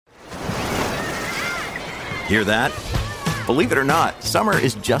Hear that? Believe it or not, summer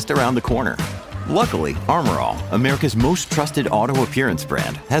is just around the corner. Luckily, Armor All, America's most trusted auto appearance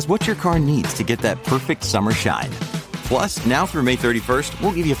brand, has what your car needs to get that perfect summer shine. Plus, now through May 31st,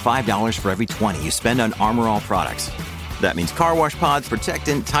 we'll give you $5 for every $20 you spend on Armor All products. That means car wash pods,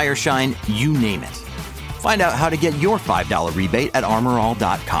 protectant, tire shine, you name it. Find out how to get your $5 rebate at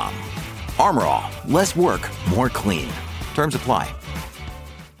armorall.com. Armor All, less work, more clean. Terms apply.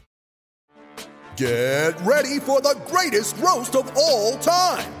 Get ready for the greatest roast of all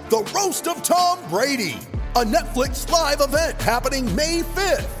time, the Roast of Tom Brady, a Netflix live event happening May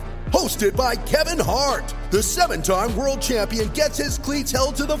 5th. Hosted by Kevin Hart, the 7-time world champion gets his cleats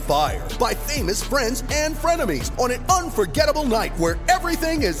held to the fire by famous friends and frenemies on an unforgettable night where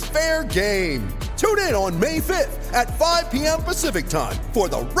everything is fair game. Tune in on May 5th at 5 p.m. Pacific time for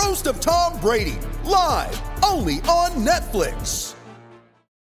the Roast of Tom Brady, live only on Netflix.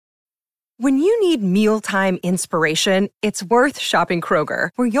 When you need mealtime inspiration, it's worth shopping Kroger,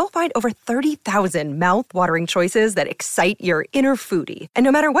 where you'll find over 30,000 mouth-watering choices that excite your inner foodie. And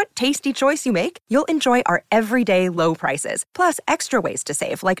no matter what tasty choice you make, you'll enjoy our everyday low prices, plus extra ways to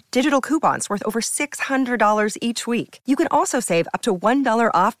save, like digital coupons worth over $600 each week. You can also save up to $1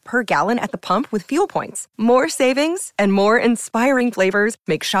 off per gallon at the pump with fuel points. More savings and more inspiring flavors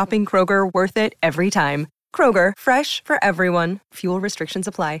make shopping Kroger worth it every time. Kroger, fresh for everyone. Fuel restrictions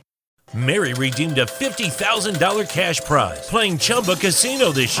apply. Mary redeemed a $50,000 cash prize playing Chumba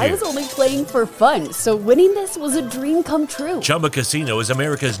Casino this year. I was only playing for fun, so winning this was a dream come true. Chumba Casino is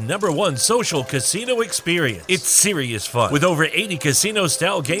America's #1 social casino experience. It's serious fun. With over 80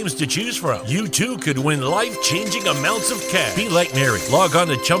 casino-style games to choose from, you too could win life-changing amounts of cash. Be like Mary. Log on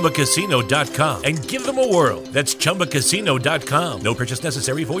to ChumbaCasino.com and give them a whirl. That's ChumbaCasino.com. No purchase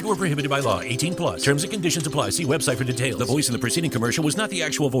necessary. Void or prohibited by law. 18 plus. Terms and conditions apply. See website for details. The voice in the preceding commercial was not the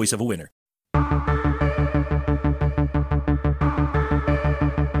actual voice of a winner.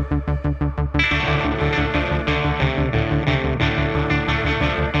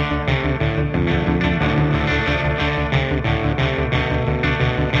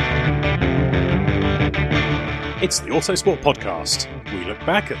 It's the Autosport Podcast. We look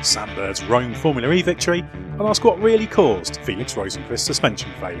back at Sam Bird's Rome Formula E victory and ask what really caused Felix Rosenqvist's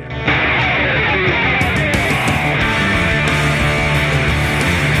suspension failure.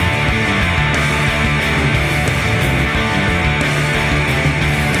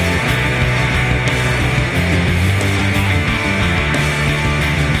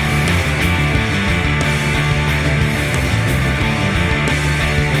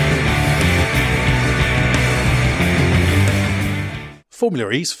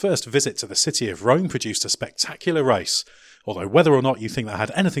 Formula E's first visit to the city of Rome produced a spectacular race, although whether or not you think that had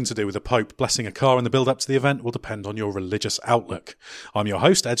anything to do with the Pope blessing a car in the build-up to the event will depend on your religious outlook. I'm your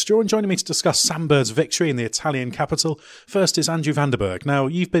host, Ed Straw, and joining me to discuss Sam Bird's victory in the Italian capital, first is Andrew van der Berg. Now,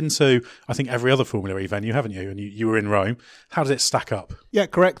 you've been to, I think, every other Formula E venue, haven't you? And you were in Rome. How did it stack up? Yeah,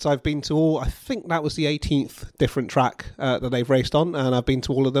 correct. I've been to all, I think that was the 18th different track that they've raced on, and I've been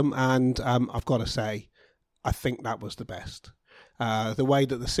to all of them, and I've got to say, I think that was the best. The way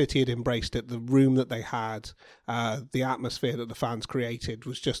that the city had embraced it, the room that they had, the atmosphere that the fans created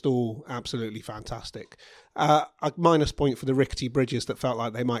was just all absolutely fantastic. A minus point for the rickety bridges that felt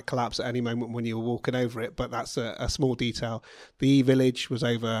like they might collapse at any moment when you were walking over it, but that's a small detail. The E-Village was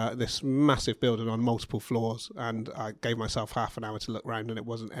over this massive building on multiple floors, and I gave myself half an hour to look around and it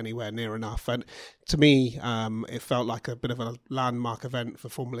wasn't anywhere near enough. And to me, it felt like a bit of a landmark event for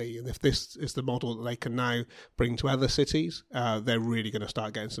Formula E, and if this is the model that they can now bring to other cities, they're really going to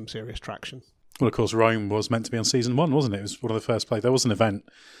start getting some serious traction. Well, of course, Rome was meant to be on season 1, wasn't it? It was one of the first places. There was an event,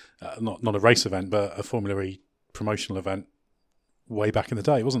 not a race event, but a Formula E promotional event way back in the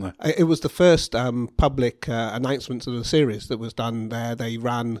day, wasn't there? It was the first public announcement of the series that was done there. They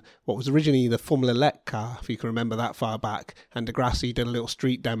ran what was originally the Formula Lec car, if you can remember that far back, and De Grassi did a little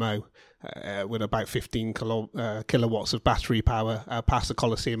street demo with about 15 kilowatts of battery power past the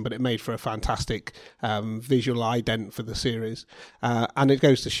Colosseum, but it made for a fantastic visual ident for the series. And it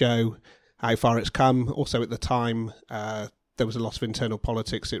goes to show how far it's come. Also at the time, there was a lot of internal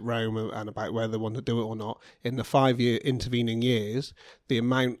politics at Rome and about whether they want to do it or not. In the 5-year intervening years, the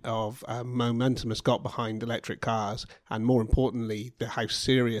amount of momentum has got behind electric cars, and more importantly, how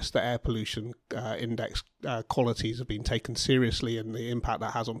serious the air pollution index qualities have been taken seriously and the impact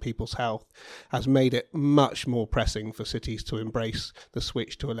that has on people's health has made it much more pressing for cities to embrace the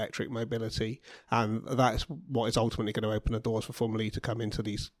switch to electric mobility, and that's what is ultimately going to open the doors for Formula E to come into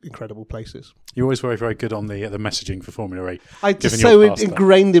these incredible places. You're always very, very good on the messaging for Formula E. It's just so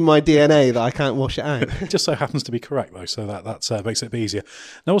ingrained in my DNA that I can't wash it out. It just so happens to be correct, though, so that makes it a bit easier.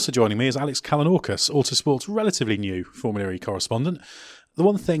 Now, also joining me is Alex Kalinauckas, Autosport's relatively new Formula E correspondent. The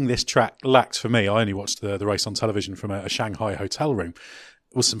one thing this track lacked for me, I only watched the race on television from a Shanghai hotel room,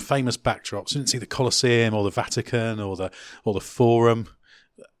 was some famous backdrops. I didn't see the Colosseum or the Vatican or the Forum.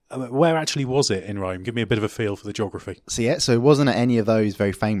 Where actually was it in Rome? Give me a bit of a feel for the geography. So it wasn't at any of those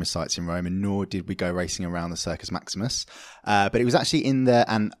very famous sites in Rome, and nor did we go racing around the Circus Maximus. But it was actually in the,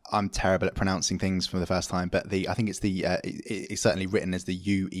 and I'm terrible at pronouncing things for the first time, but I think it's certainly written as the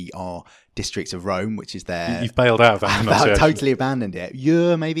UER district of Rome, which is there. You've bailed out of that pronunciation. I've totally abandoned it.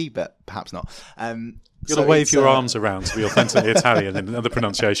 maybe, but perhaps not. You've got to wave your arms around to be authentically Italian, and the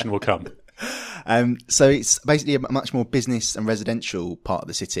pronunciation will come. So it's basically a much more business and residential part of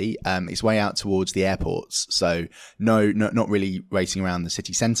the city. It's way out towards the airports, so not really racing around the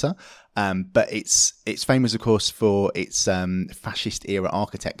city centre. But it's famous, of course, for its fascist era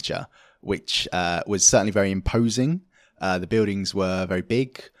architecture, which was certainly very imposing. The buildings were very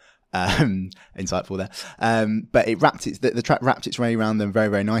big. Insightful there. But the track wrapped its way around them very,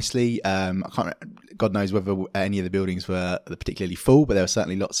 very nicely. God knows whether any of the buildings were particularly full, but there were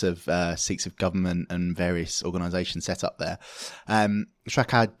certainly lots of seats of government and various organisations set up there. The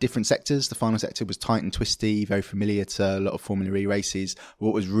track had different sectors. The final sector was tight and twisty, very familiar to a lot of Formula E races.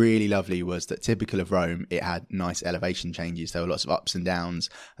 What was really lovely was that, typical of Rome, it had nice elevation changes. There were lots of ups and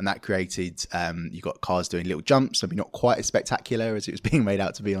downs, and that created, you got cars doing little jumps, maybe not quite as spectacular as it was being made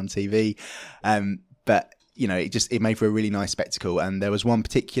out to be on TV. But it made for a really nice spectacle. And there was one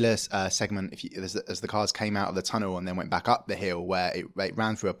particular segment, as the cars came out of the tunnel and then went back up the hill, where it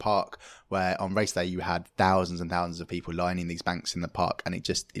ran through a park where on race day you had thousands and thousands of people lining these banks in the park, and it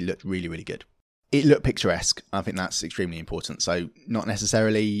looked really, really good. It looked picturesque. I think that's extremely important. So not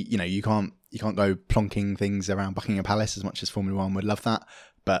necessarily, you can't go plonking things around Buckingham Palace as much as Formula One would love that,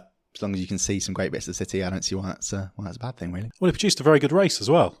 but as long as you can see some great bits of the city, I don't see why that's a bad thing, really. Well, it produced a very good race as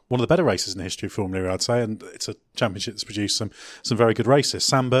well. One of the better races in the history of Formula E, I'd say, and it's a championship that's produced some very good races.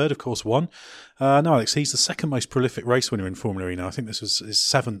 Sam Bird, of course, won. No, Alex, he's the second most prolific race winner in Formula E now. I think this was his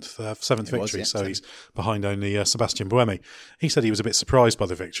seventh victory, so he's behind only Sebastian Buemi. He said he was a bit surprised by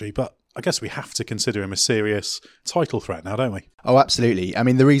the victory, but I guess we have to consider him a serious title threat now, don't we? Oh, absolutely. I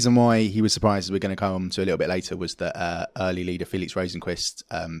mean, the reason why he was surprised, as we're going to come on to a little bit later, was that early leader Felix Rosenqvist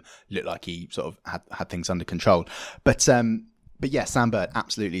looked like he sort of had things under control. But yeah, Sam Bird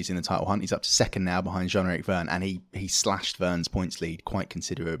absolutely is in the title hunt. He's up to second now behind Jean-Eric Vergne, and he slashed Vergne's points lead quite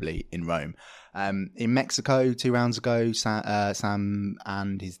considerably in Rome. In Mexico 2 rounds ago, Sam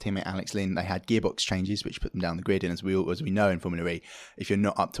and his teammate Alex Lynn, they had gearbox changes which put them down the grid, and as we know in Formula E, if you're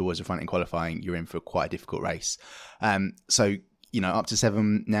not up towards the front in qualifying, you're in for quite a difficult race. So up to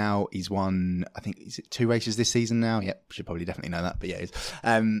 7 now. He's won, I think, is it 2 races this season now? Yep, should probably definitely know that, but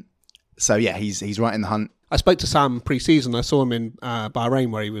yeah. So yeah, he's right in the hunt. I spoke to Sam pre-season. I saw him in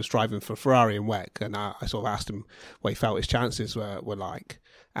Bahrain where he was driving for Ferrari and WEC, and I sort of asked him what he felt his chances were like.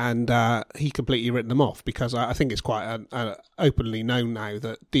 And he completely written them off, because I think it's quite openly known now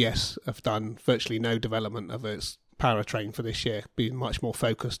that DS have done virtually no development of its powertrain for this year, being much more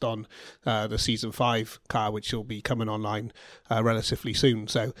focused on the Season 5 car, which will be coming online relatively soon.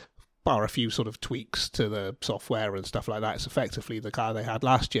 So bar a few sort of tweaks to the software and stuff like that, it's effectively the car they had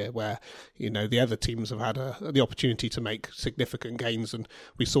last year, where the other teams have had the opportunity to make significant gains, and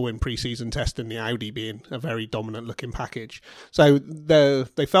we saw in pre-season testing the Audi being a very dominant looking package. So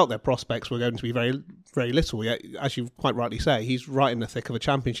they felt their prospects were going to be very, very little. Yet, as you quite rightly say, he's right in the thick of a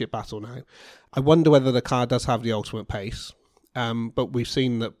championship battle now. I wonder whether the car does have the ultimate pace. But we've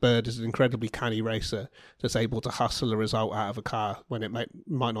seen that Bird is an incredibly canny racer that's able to hustle a result out of a car when it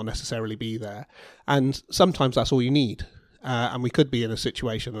might not necessarily be there. And sometimes that's all you need. And we could be in a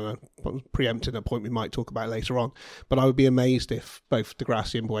situation, and I'm preempting a point we might talk about later on, but I would be amazed if both Di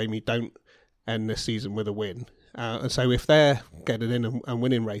Grassi and Buemi don't end this season with a win. And so if they're getting in and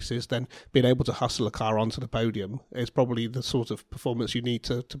winning races, then being able to hustle a car onto the podium is probably the sort of performance you need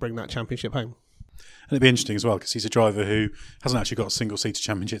to bring that championship home. And it'd be interesting as well, because he's a driver who hasn't actually got a single-seater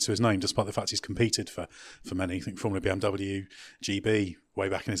championship to his name, despite the fact he's competed for many. I think Formula BMW, GB, way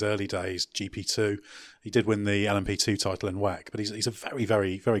back in his early days, GP2. He did win the LMP2 title in WEC, but he's a very,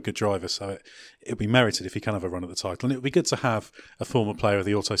 very, very good driver, so it would be merited if he can have a run at the title. And it would be good to have a former player of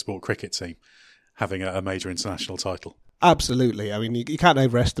the Autosport cricket team having a major international title. Absolutely. I mean, you can't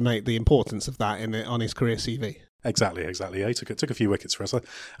overestimate the importance of that on his career CV. Exactly. Yeah, he took a few wickets for us. A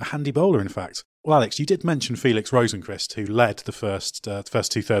handy bowler, in fact. Well, Alex, you did mention Felix Rosenqvist, who led the first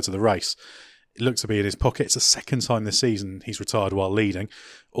 2/3 of the race. It looked to be in his pocket. It's the second time this season he's retired while leading,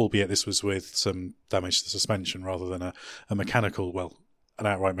 albeit this was with some damage to the suspension rather than an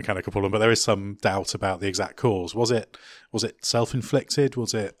outright mechanical problem. But there is some doubt about the exact cause. Was it self-inflicted?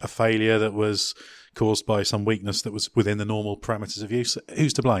 Was it a failure that was caused by some weakness that was within the normal parameters of use?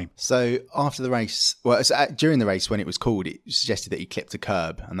 Who's to blame? So after the race, during the race when it was called, it suggested that he clipped a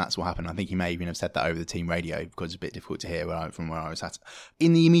curb, and that's what happened. I think he may even have said that over the team radio because it's a bit difficult to hear from where I was at.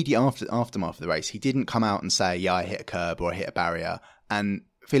 In the immediate aftermath of the race, he didn't come out and say, yeah, I hit a curb or I hit a barrier. And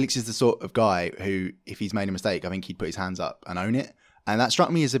Felix is the sort of guy who, if he's made a mistake, I think he'd put his hands up and own it. And that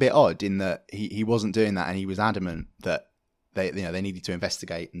struck me as a bit odd in that he wasn't doing that, and he was adamant that they needed to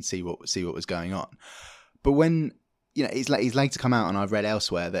investigate and see what was going on. But when he's later come out, and I've read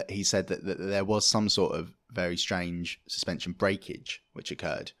elsewhere that he said that there was some sort of very strange suspension breakage which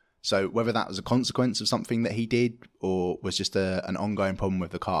occurred. So whether that was a consequence of something that he did or was just an ongoing problem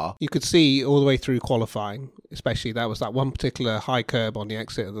with the car. You could see all the way through qualifying, especially that was that one particular high curb on the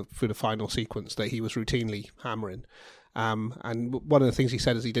exit through the final sequence that he was routinely hammering. And one of the things he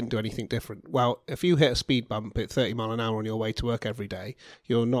said is he didn't do anything different. Well, if you hit a speed bump at 30 mile an hour on your way to work every day,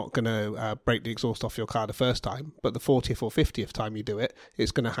 you're not going to break the exhaust off your car the first time, but the 40th or 50th time you do it,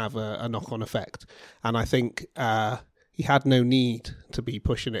 it's going to have a knock-on effect. And I think he had no need to be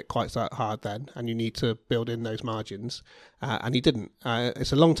pushing it quite that hard then, and you need to build in those margins, and he didn't.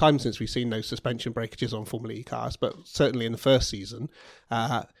 It's a long time since we've seen those suspension breakages on Formula E cars, but certainly in the first season,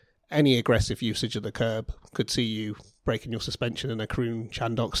 any aggressive usage of the curb could see you breaking your suspension in a Karun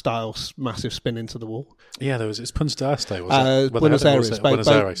Chandhok style massive spin into the wall. Yeah, it's Punta del Este, was it? Buenos Aires. Buenos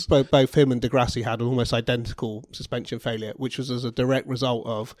Aires. Both him and Degrassi had an almost identical suspension failure, which was as a direct result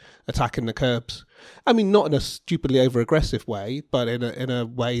of attacking the curbs. I mean, not in a stupidly over-aggressive way, but in a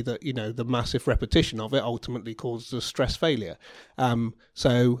way that, the massive repetition of it ultimately caused a stress failure.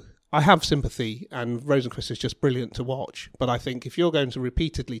 So I have sympathy, and Rosenqvist is just brilliant to watch. But I think if you're going to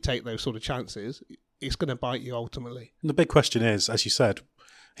repeatedly take those sort of chances, it's going to bite you ultimately. And the big question is, as you said,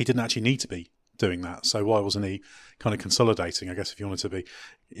 he didn't actually need to be doing that. So why wasn't he kind of consolidating? I guess if you wanted to be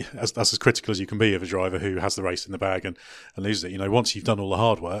as critical as you can be of a driver who has the race in the bag and loses it. Once you've done all the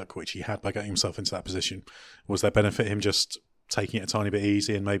hard work, which he had by getting himself into that position, was there benefit him just taking it a tiny bit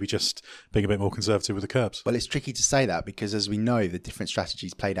easy and maybe just being a bit more conservative with the curbs? Well, it's tricky to say that because, as we know, the different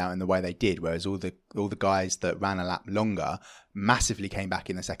strategies played out in the way they did, whereas all the guys that ran a lap longer massively came back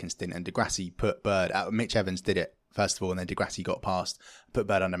in the second stint, and Degrassi put Bird out. Mitch Evans did it first of all, and then Degrassi got past, put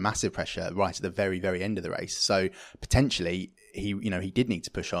Bird under massive pressure right at the very, very end of the race. So potentially he did need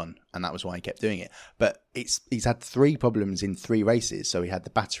to push on, and that was why he kept doing it. But he's had 3 problems in 3 races. So he had the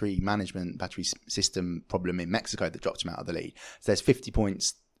battery system problem in Mexico that dropped him out of the lead. So there's 50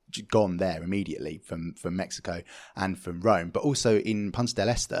 points gone there immediately from Mexico and from Rome. But also in Punta del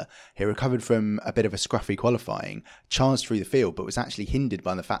Este, he recovered from a bit of a scruffy qualifying, charged through the field, but was actually hindered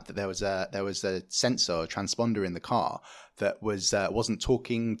by the fact that there was a sensor, a transponder in the car that wasn't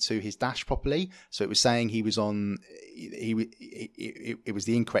talking to his dash properly. So it was saying he was on. It was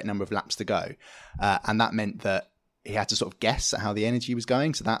the incorrect number of laps to go, and that meant that he had to sort of guess at how the energy was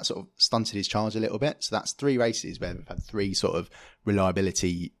going. So that sort of stunted his charge a little bit. So that's 3 races where we've had 3 sort of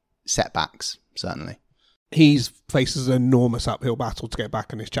reliability setbacks, certainly. He faces an enormous uphill battle to get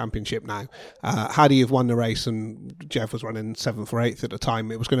back in his championship now. Had he have won the race and Jeff was running 7th or 8th at the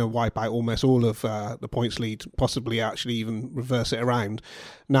time, it was going to wipe out almost all of the points lead, possibly actually even reverse it around.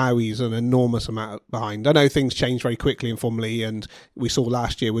 Now he's an enormous amount behind. I know things change very quickly in Formula E, and we saw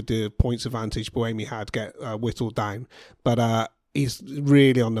last year with the points advantage Buemi had get whittled down. But he's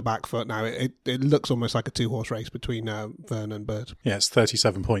really on the back foot now. It looks almost like a 2-horse race between Verne and Bird. Yeah, it's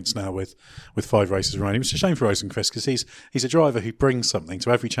 37 points now with 5 races remaining. It's a shame for Rosenqvist because he's a driver who brings something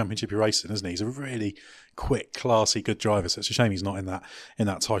to every championship he races in, isn't he? He's a really quick, classy, good driver. So it's a shame he's not in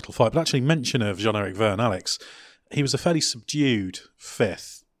that title fight. But actually, mention of Jean-Eric Verne, Alex, he was a fairly subdued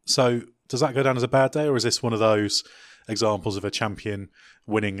 5th. So does that go down as a bad day, or is this one of those examples of a champion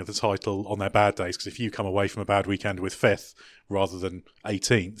winning the title on their bad days? Because if you come away from a bad weekend with 5th rather than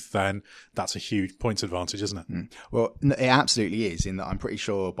 18th, then that's a huge points advantage, isn't it? Well, it absolutely is, in that I'm pretty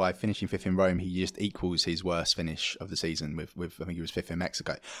sure by finishing 5th in Rome, he just equals his worst finish of the season with I think he was 5th in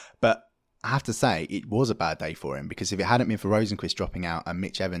Mexico. But I have to say, it was a bad day for him, because if it hadn't been for Rosenqvist dropping out and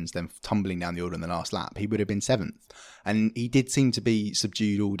Mitch Evans then tumbling down the order in the last lap, he would have been 7th. And he did seem to be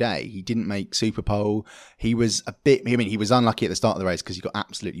subdued all day. He didn't make Super Pole. He was he was unlucky at the start of the race because he got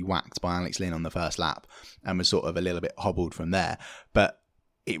absolutely whacked by Alex Lynn on the first lap and was sort of a little bit hobbled from there. But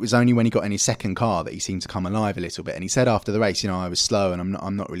it was only when he got in his second car that he seemed to come alive a little bit. And he said after the race, I was slow and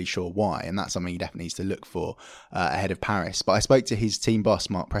I'm not really sure why. And that's something he definitely needs to look for ahead of Paris. But I spoke to his team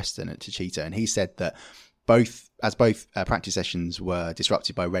boss, Mark Preston at Techeetah, and he said that both practice sessions were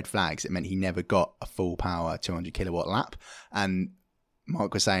disrupted by red flags, it meant he never got a full power 200 kilowatt lap. And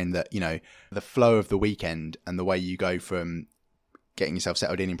Mark was saying that, the flow of the weekend and the way you go from getting yourself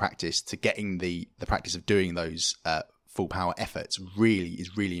settled in practice to getting the practice of doing those full power efforts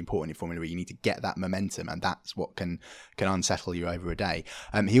is really important in Formula E. You need to get that momentum, and that's what can unsettle you over a day.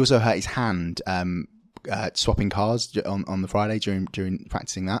 He also hurt his hand swapping cars on the Friday during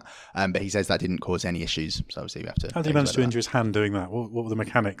practicing that, but he says that didn't cause any issues. So obviously we have to. How did he manage to injure his hand doing that? What were the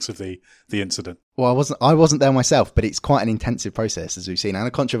mechanics of the incident? Well, I wasn't there myself, but it's quite an intensive process, as we've seen, and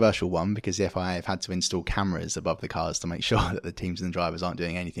a controversial one, because the FIA have had to install cameras above the cars to make sure that the teams and the drivers aren't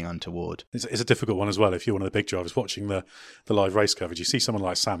doing anything untoward. It's a difficult one as well. If you're one of the big drivers watching the live race coverage, you see someone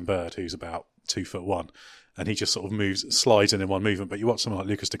like Sam Bird, who's about 2'1", and he just sort of slides in one movement. But you watch someone like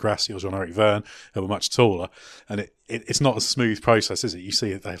Lucas Di Grassi or Jean-Eric Vergne, who are much taller, and it's not a smooth process, is it? You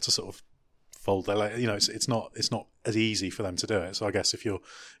see they have to sort of fold their leg. It's not as easy for them to do it. So I guess if you're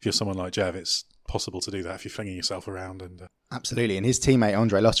someone like Jev, it's possible to do that if you're flinging yourself around. And absolutely. And his teammate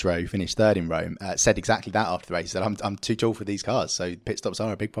Andre Lotterer, who finished 3rd in Rome, said exactly that after the race. He said, I'm too tall for these cars. So pit stops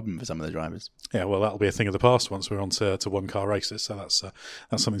are a big problem for some of the drivers. Yeah, well, that'll be a thing of the past once we're on to one-car races. So that's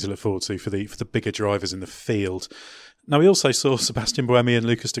something to look forward to for the bigger drivers in the field. Now, we also saw Sebastian Buemi and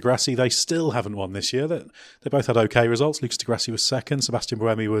Lucas Di Grassi. They still haven't won this year. They both had okay results. Lucas Di Grassi was 2nd. Sebastian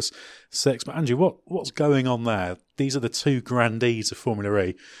Buemi was 6th. But Andrew, what's going on there? These are the two grandees of Formula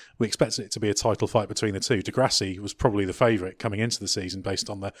E. We expected it to be a title fight between the two. Di Grassi was probably the favourite coming into the season based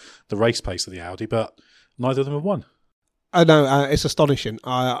on the race pace of the Audi, but neither of them have won. I know, it's astonishing.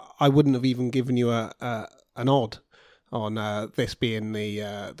 I wouldn't have even given you an odd on this being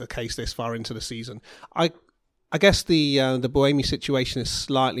the case this far into the season. I guess the Buemi situation is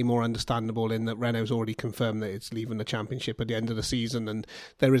slightly more understandable in that Renault's already confirmed that it's leaving the championship at the end of the season, and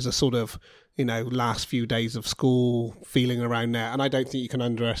there is a sort of last few days of school feeling around there. And I don't think you can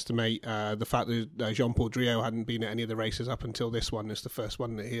underestimate the fact that Jean-Paul Driot hadn't been at any of the races up until this one. It's the first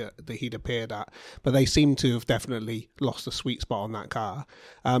one that he'd appeared at, but they seem to have definitely lost the sweet spot on that car.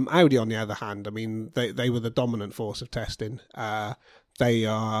 Audi, on the other hand, I mean, they were the dominant force of testing. They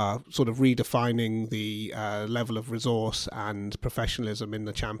are sort of redefining the level of resource and professionalism in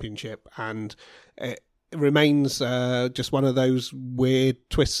the championship, and it remains just one of those weird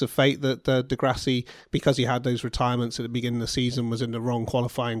twists of fate that Di Grassi, because he had those retirements at the beginning of the season, was in the wrong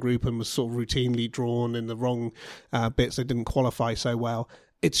qualifying group and was sort of routinely drawn in the wrong bits that didn't qualify so well.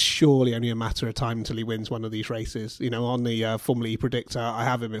 It's surely only a matter of time until he wins one of these races. On the Formula E predictor, I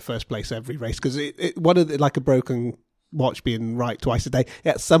have him in first place every race, because like a broken watch being right twice a day.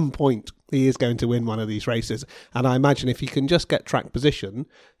 At some point, he is going to win one of these races. And I imagine if he can just get track position,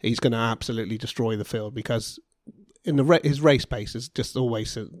 he's going to absolutely destroy the field, because his race pace has just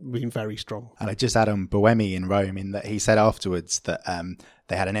always been very strong. And I just add on Buemi in Rome, in that he said afterwards that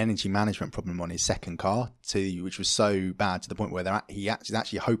they had an energy management problem on his second car, which was so bad to the point where he's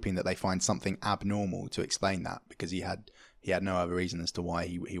actually hoping that they find something abnormal to explain that, because he had no other reason as to why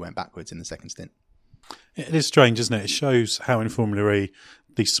he went backwards in the second stint. It is strange, isn't it? It shows how in Formula E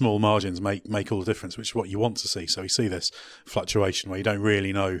these small margins make all the difference, which is what you want to see. So you see this fluctuation where you don't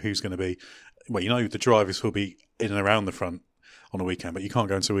really know who's going to be. Well, the drivers will be in and around the front on a weekend, but you can't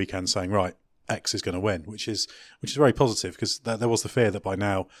go into a weekend saying, right, X is going to win, which is very positive, because there was the fear that by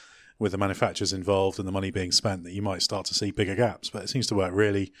now, with the manufacturers involved and the money being spent, that you might start to see bigger gaps. But it seems to work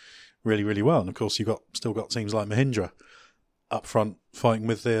really, really, really well. And of course, you've still got teams like Mahindra up front fighting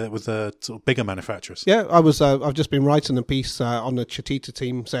with the sort of bigger manufacturers. Yeah, I've just been writing a piece on the Techeetah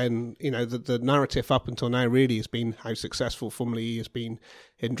team saying, that the narrative up until now really has been how successful Formula E has been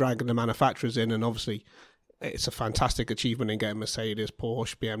in dragging the manufacturers in, and obviously it's a fantastic achievement in getting Mercedes,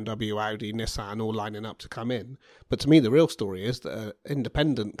 Porsche, BMW, Audi, Nissan all lining up to come in. But to me, the real story is that an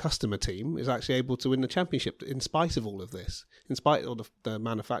independent customer team is actually able to win the championship in spite of all of this. In spite of the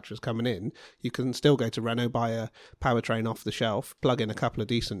manufacturers coming in, you can still go to Renault, buy a powertrain off the shelf, plug in a couple of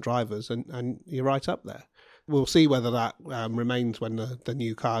decent drivers, and you're right up there. We'll see whether that remains when the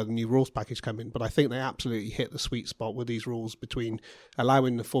new car, the new rules package come in. But I think they absolutely hit the sweet spot with these rules between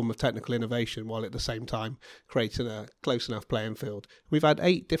allowing the form of technical innovation while at the same time creating a close enough playing field. We've had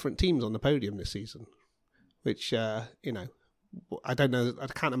 8 different teams on the podium this season, which, I don't know. I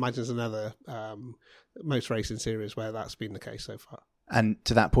can't imagine there's another most racing series where that's been the case so far. And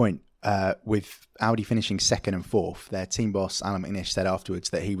to that point, with Audi finishing 2nd and 4th, their team boss, Alan McNish, said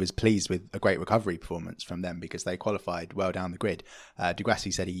afterwards that he was pleased with a great recovery performance from them because they qualified well down the grid. Di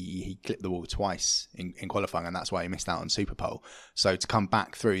Grassi said he clipped the wall twice in qualifying, and that's why he missed out on Superpole. So to come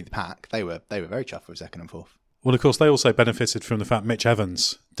back through the pack, they were very chuffed with 2nd and 4th. Well, of course, they also benefited from the fact Mitch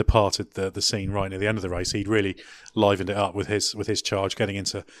Evans departed the scene right near the end of the race. He'd really livened it up with his charge, getting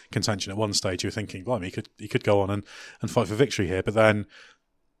into contention at one stage. You were thinking, blimey, he could go on and fight for victory here. But then,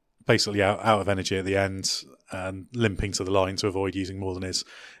 basically out of energy at the end and limping to the line to avoid using more than his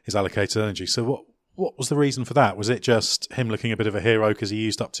allocated energy. So what was the reason for that? Was it just him looking a bit of a hero because he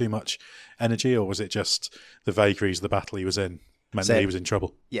used up too much energy, or was it just the vagaries of the battle he was in meant that he was in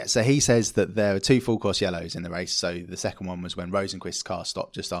trouble? Yeah, so he says that there were 2 full course yellows in the race. So the second one was when Rosenqvist's car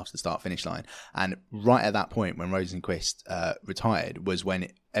stopped just after the start-finish line. And right at that point, when Rosenqvist retired, was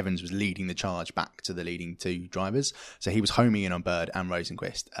when Evans was leading the charge back to the leading 2 drivers. So he was homing in on Bird and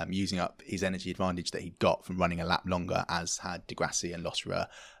Rosenqvist, using up his energy advantage that he'd got from running a lap longer, as had Di Grassi and Losserer,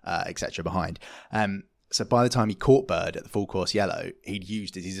 etc. behind. So by the time he caught Bird at the full course yellow, he'd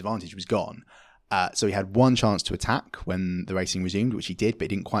used it, his advantage was gone. So he had one chance to attack when the racing resumed, which he did, but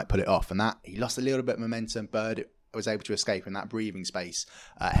he didn't quite pull it off. And that he lost a little bit of momentum. Bird was able to escape, and that breathing space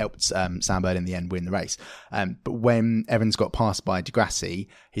helped Sam Bird in the end win the race. But when Evans got passed by Di Grassi,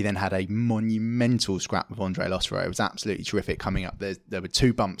 he then had a monumental scrap with Andre Losserer. It was absolutely terrific coming up. There were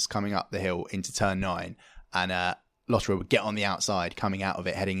 2 bumps coming up the hill into turn 9, and Losserer would get on the outside, coming out of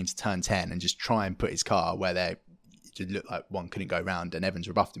it, heading into turn 10, and just try and put his car where they just looked like one couldn't go round, and Evans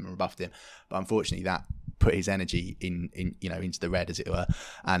rebuffed him. But unfortunately, that put his energy into the red, as it were,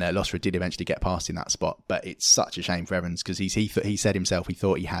 and Losserer did eventually get past in that spot. But it's such a shame for Evans because he said himself he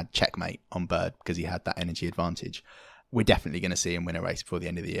thought he had checkmate on Bird because he had that energy advantage. We're definitely going to see him win a race before the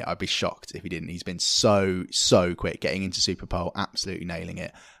end of the year. I'd be shocked if he didn't. He's been so quick getting into Superpole, absolutely nailing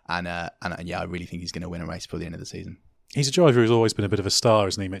it, and yeah, I really think he's going to win a race before the end of the season. He's a driver who's always been a bit of a star,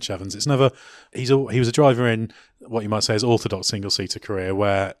 isn't he, Mitch Evans? He was a driver in what you might say is orthodox single-seater career,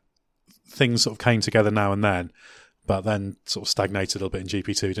 where things sort of came together now and then, but then sort of stagnated a little bit in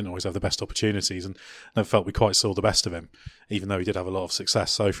GP2. He didn't always have the best opportunities, and never felt we quite saw the best of him, even though he did have a lot of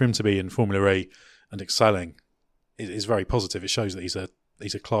success. So for him to be in Formula E and excelling is very positive. It shows that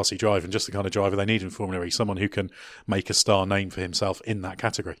he's a classy driver and just the kind of driver they need in Formula E, someone who can make a star name for himself in that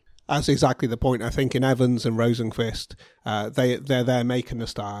category. That's exactly the point. I think in Evans and Rosenqvist, they're there making the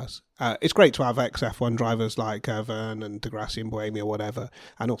stars. It's great to have ex-F1 drivers like Verne and Di Grassi and Buemi or whatever,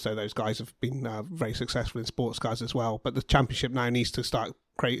 and also those guys have been very successful in sports cars as well. But the championship now needs to start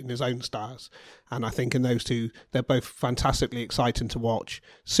creating his own stars. And I think in those two, they're both fantastically exciting to watch,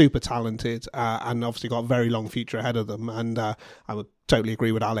 super talented, and obviously got a very long future ahead of them. And I would totally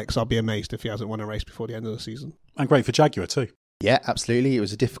agree with Alex. I'll be amazed if he hasn't won a race before the end of the season. And great for Jaguar too. Yeah, absolutely. It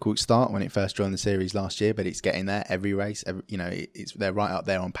was a difficult start when it first joined the series last year, but it's getting there every race. They're right up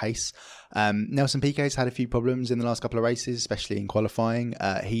there on pace. Nelson Piquet's had a few problems in the last couple of races, especially in qualifying.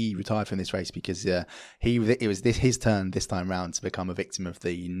 He retired from this race because it was his turn this time round to become a victim of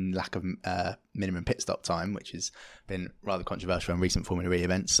the lack of minimum pit stop time, which has been rather controversial in recent Formula E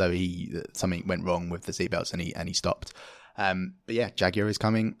events. So something went wrong with the seatbelts and he stopped. But yeah, Jaguar is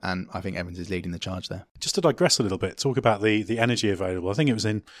coming, and I think Evans is leading the charge there. Just to digress a little bit, talk about the energy available. I think it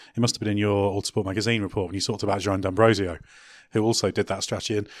must have been in your Autosport magazine report when you talked about Jean D'Ambrosio, who also did that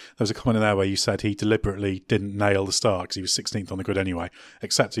strategy. And there was a comment in there where you said he deliberately didn't nail the start because he was 16th on the grid anyway,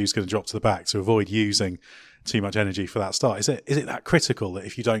 except he was going to drop to the back to avoid using too much energy for that start. Is it that critical that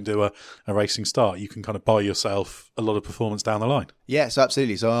if you don't do a racing start, you can kind of buy yourself a lot of performance down the line? Yes,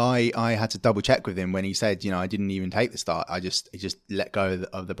 absolutely. So I had to double check with him when he said, I didn't even take the start. He just let go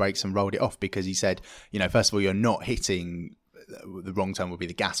of the brakes and rolled it off because he said, first of all, you're not hitting, the wrong term would be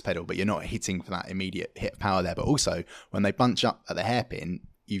the gas pedal, but you're not hitting for that immediate hit of power there. But also when they bunch up at the hairpin,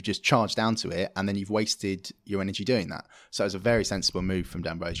 you've just charged down to it and then you've wasted your energy doing that. So it was a very sensible move from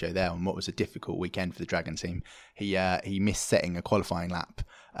D'Ambrosio there on what was a difficult weekend for the Dragon team. He missed setting a qualifying lap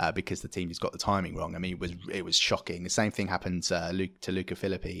because the team just got the timing wrong. I mean, it was shocking. The same thing happened to Luca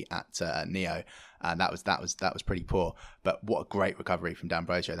Filippi at Neo. That was pretty poor. But what a great recovery from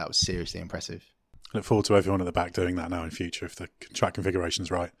D'Ambrosio. That was seriously impressive. Look forward to everyone at the back doing that now in future if the track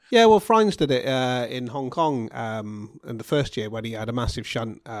configuration's right. Yeah, well, Frines did it in Hong Kong in the first year when he had a massive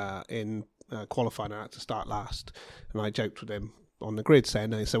shunt in qualifying, I had to start last. And I joked with him on the grid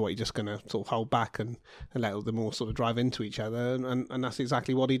saying, so what, you're just going to sort of hold back and let them all sort of drive into each other? And that's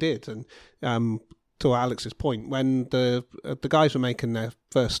exactly what he did. And to Alex's point, when the guys were making their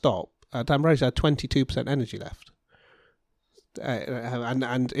first stop, D'Ambrosio had 22% energy left.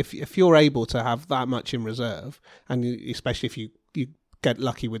 And if you're able to have that much in reserve, and especially if you get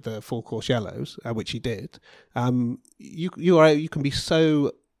lucky with the full course yellows, which he did, you can be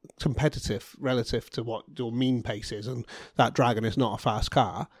so competitive relative to what your mean pace is, and that Dragon is not a fast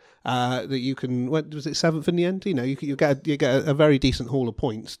car, that you can. What was it, 7th in the end? You get a very decent haul of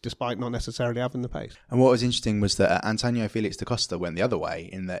points despite not necessarily having the pace. And what was interesting was that Antonio Felix da Costa went the other way,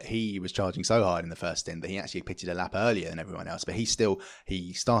 in that he was charging so hard in the first stint that he actually pitted a lap earlier than everyone else. But he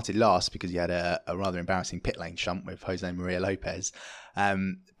started last because he had a rather embarrassing pit lane shunt with Jose Maria Lopez.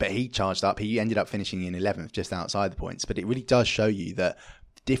 But he charged up. He ended up finishing in 11th, just outside the points. But it really does show you that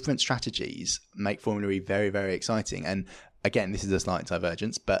different strategies make Formula E very, very exciting. And again, this is a slight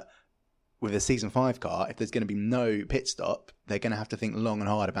divergence, but with a Season 5 car, if there's going to be no pit stop, they're going to have to think long and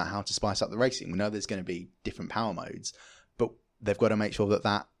hard about how to spice up the racing. We know there's going to be different power modes, but they've got to make sure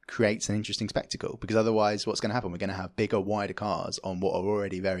that creates an interesting spectacle, because otherwise what's going to happen? We're going to have bigger, wider cars on what are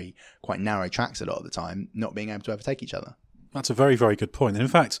already quite narrow tracks a lot of the time, not being able to overtake each other. That's a very, very good point. And in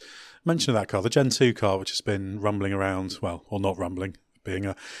fact, mention of that car, the Gen 2 car, which has been rumbling around, well, or not rumbling,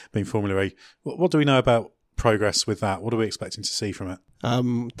 being Formula E. What do we know about progress with that? What are we expecting to see from it?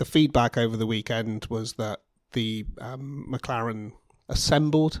 The feedback over the weekend was that the McLaren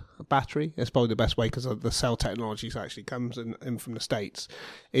assembled battery, it's probably the best way because the cell technology that actually comes in from the States,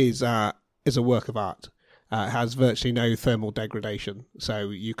 is a work of art. It has virtually no thermal degradation,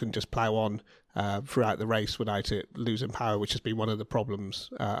 so you can just plough on throughout the race without it losing power, which has been one of the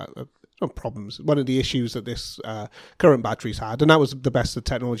one of the issues that this current batteries had, and that was the best the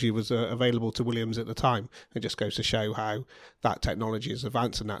technology was available to Williams at the time. It just goes to show how that technology has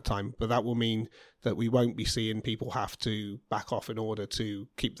advanced in that time, but that will mean that we won't be seeing people have to back off in order to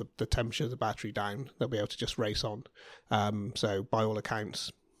keep the temperature of the battery down. They'll be able to just race on. So by all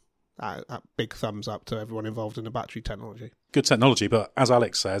accounts, a big thumbs up to everyone involved in the battery technology. Good technology, but as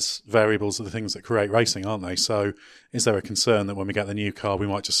Alex says, variables are the things that create racing, aren't they? So is there a concern that when we get the new car, we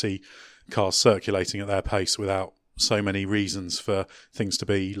might just see cars circulating at their pace without so many reasons for things to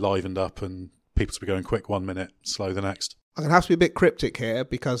be livened up and people to be going quick 1 minute, slow the next? I'm going to have to be a bit cryptic here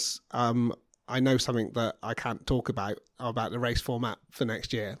because I know something that I can't talk about the race format for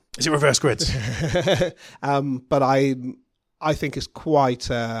next year. Is it reverse grids? But I think it's quite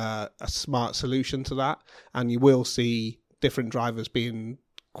a smart solution to that, and you will see different drivers being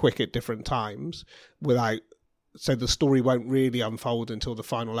quick at different times so the story won't really unfold until the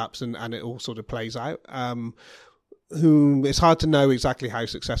final laps and it all sort of plays out. It's hard to know exactly how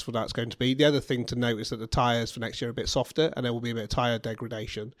successful that's going to be. The other thing to note is that the tyres for next year are a bit softer and there will be a bit of tyre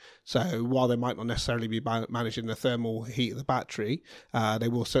degradation. So while they might not necessarily be managing the thermal heat of the battery, they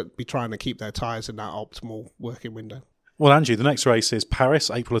will certainly be trying to keep their tyres in that optimal working window. Well, Andrew, the next race is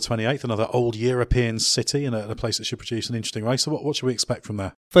Paris, April the 28th, another old European city and a place that should produce an interesting race. So what should we expect from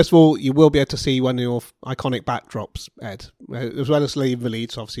there? First of all, you will be able to see one of your iconic backdrops, Ed, as well as leave the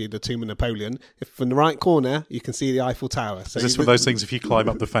leads, obviously the Tomb of Napoleon. If from the right corner, you can see the Eiffel Tower. So is this one of those things, if you climb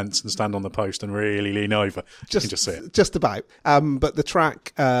up the fence and stand on the post and really lean over, you can just see it? Just about. But the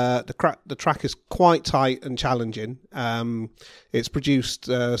track is quite tight and challenging. It's produced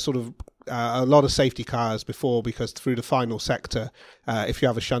a lot of safety cars before, because through the final sector, if you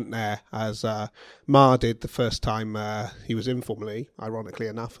have a shunt there, as Ma did the first time he was in Formula E, ironically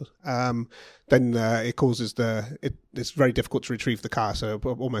enough, then it causes it's very difficult to retrieve the car, so it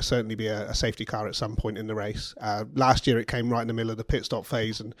will almost certainly be a safety car at some point in the race. Last year it came right in the middle of the pit stop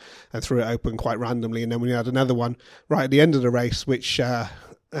phase and threw it open quite randomly, and then we had another one right at the end of the race, which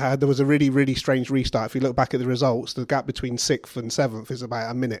there was a really, really strange restart. If you look back at the results, the gap between 6th and 7th is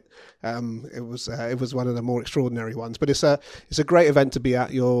about a minute. It was one of the more extraordinary ones. But it's a great event to be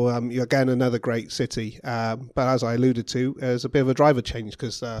at. You're again another great city. But as I alluded to, there's a bit of a driver change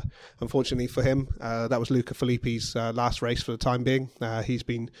because unfortunately for him, that was Luca Filippi's last race for the time being. He's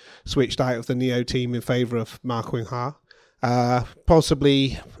been switched out of the Neo team in favour of Marc Winghar.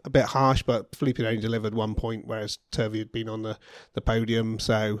 Possibly a bit harsh, but Filippi only delivered 1 point, whereas Turvey had been on the podium.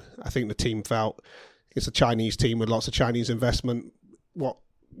 So I think the team felt it's a Chinese team with lots of Chinese investment. What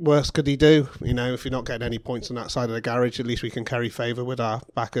worse could he do? If you're not getting any points on that side of the garage, at least we can carry favour with our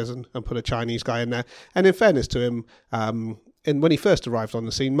backers and put a Chinese guy in there. And in fairness to him, and when he first arrived on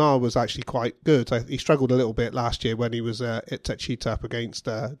the scene, Ma was actually quite good. He struggled a little bit last year when he was at Techeetah up against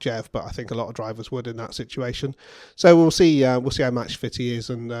Jev, but I think a lot of drivers would in that situation. So we'll see how match fit he is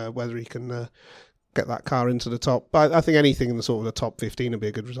and whether he can get that car into the top. But I think anything in the sort of the top 15 would be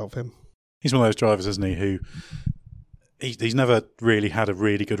a good result for him. He's one of those drivers, isn't he, who he's never really had a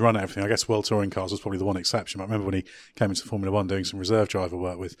really good run at everything. I guess World Touring Cars was probably the one exception. I remember when he came into Formula One doing some reserve driver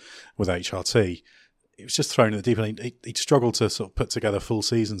work with HRT, it was just thrown in the deep end. He struggled to sort of put together full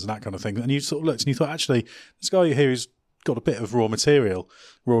seasons and that kind of thing. And you sort of looked and you thought, actually, this guy here who's got a bit of raw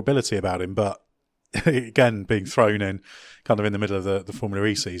ability about him, but again, being thrown in kind of in the middle of the Formula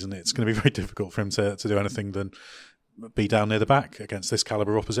E season, it's going to be very difficult for him to do anything than be down near the back against this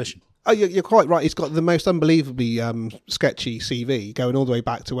calibre opposition. Oh, you're quite right. He's got the most unbelievably sketchy CV, going all the way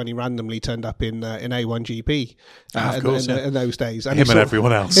back to when he randomly turned up in A1 GP in those days. And him and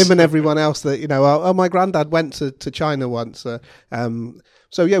everyone else. That, oh, my granddad went to China once. So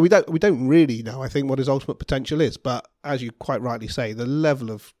yeah, we don't really know, I think, what his ultimate potential is. But as you quite rightly say, the level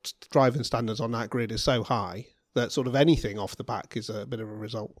of driving standards on that grid is so high that sort of anything off the back is a bit of a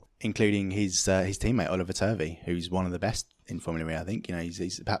result. Including his teammate Oliver Turvey, who's one of the best in Formula E, I think.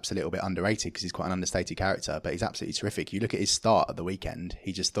 He's perhaps a little bit underrated because he's quite an understated character, but he's absolutely terrific. You look at his start at the weekend,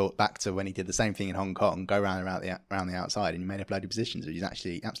 he just thought back to when he did the same thing in Hong Kong, go around the outside, and he made up load of positions, which is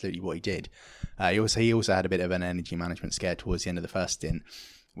actually absolutely what he did. He also had a bit of an energy management scare towards the end of the first stint,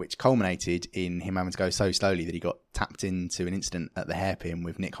 which culminated in him having to go so slowly that he got tapped into an incident at the hairpin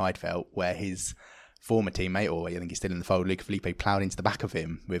with Nick Heidfeld, where his former teammate, or I think he's still in the fold, Luca Felipe, ploughed into the back of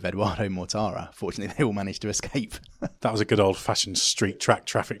him with Eduardo Mortara. Fortunately, they all managed to escape. That was a good old-fashioned street track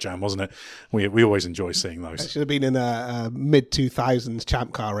traffic jam, wasn't it? We always enjoy seeing those. It should have been in a mid-2000s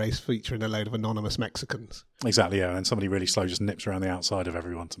champ car race featuring a load of anonymous Mexicans. Exactly, yeah, and somebody really slow just nips around the outside of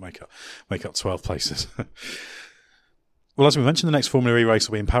everyone to make up 12 places. Well, as we mentioned, the next Formula E race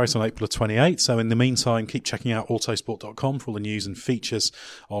will be in Paris on April 28th. So in the meantime, keep checking out autosport.com for all the news and features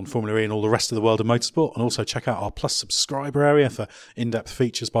on Formula E and all the rest of the world of motorsport. And also check out our Plus subscriber area for in-depth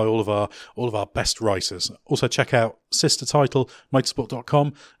features by all of our best racers. Also check out sister title,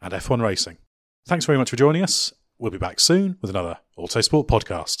 motorsport.com and F1 Racing. Thanks very much for joining us. We'll be back soon with another Autosport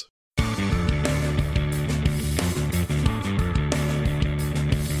podcast.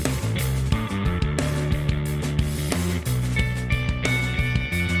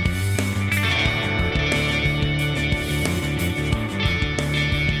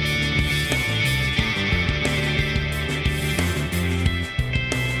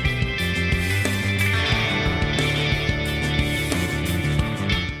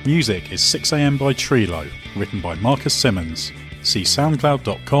 Music is 6 AM by Trilo, written by Marcus Simmons. See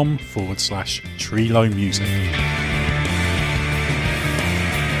soundcloud.com/Trilo Music.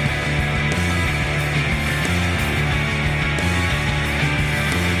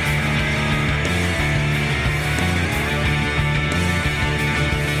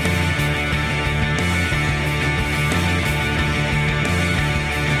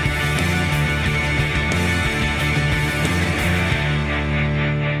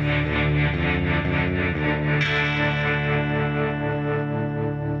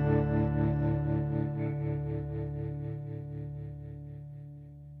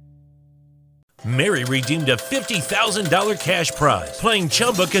 Mary redeemed a $50,000 cash prize playing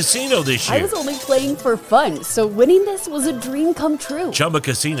Chumba Casino this year. I was only playing for fun, so winning this was a dream come true. Chumba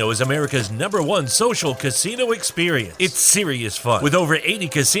Casino is America's #1 social casino experience. It's serious fun. With over 80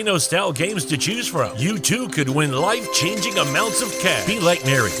 casino-style games to choose from, you too could win life-changing amounts of cash. Be like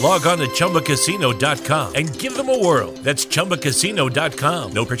Mary. Log on to ChumbaCasino.com and give them a whirl. That's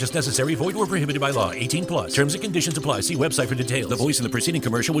ChumbaCasino.com. No purchase necessary. Void where prohibited by law. 18+. Terms and conditions apply. See website for details. The voice in the preceding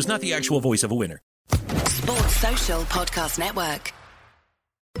commercial was not the actual voice of a winner. Sports Social Podcast Network.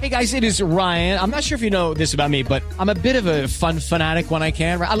 Hey guys, it is Ryan. I'm not sure if you know this about me, but I'm a bit of a fun fanatic when I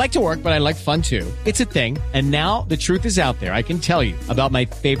can. I like to work, but I like fun too. It's a thing. And now the truth is out there. I can tell you about my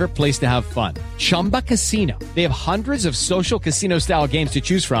favorite place to have fun. Chumba Casino. They have hundreds of social casino style games to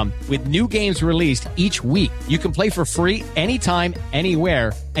choose from with new games released each week. You can play for free anytime,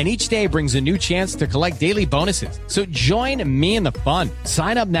 anywhere. And each day brings a new chance to collect daily bonuses. So join me in the fun.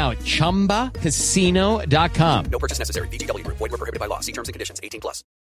 Sign up now at ChumbaCasino.com. No purchase necessary. VGW Group. Void where prohibited by law. See terms and conditions. 18+.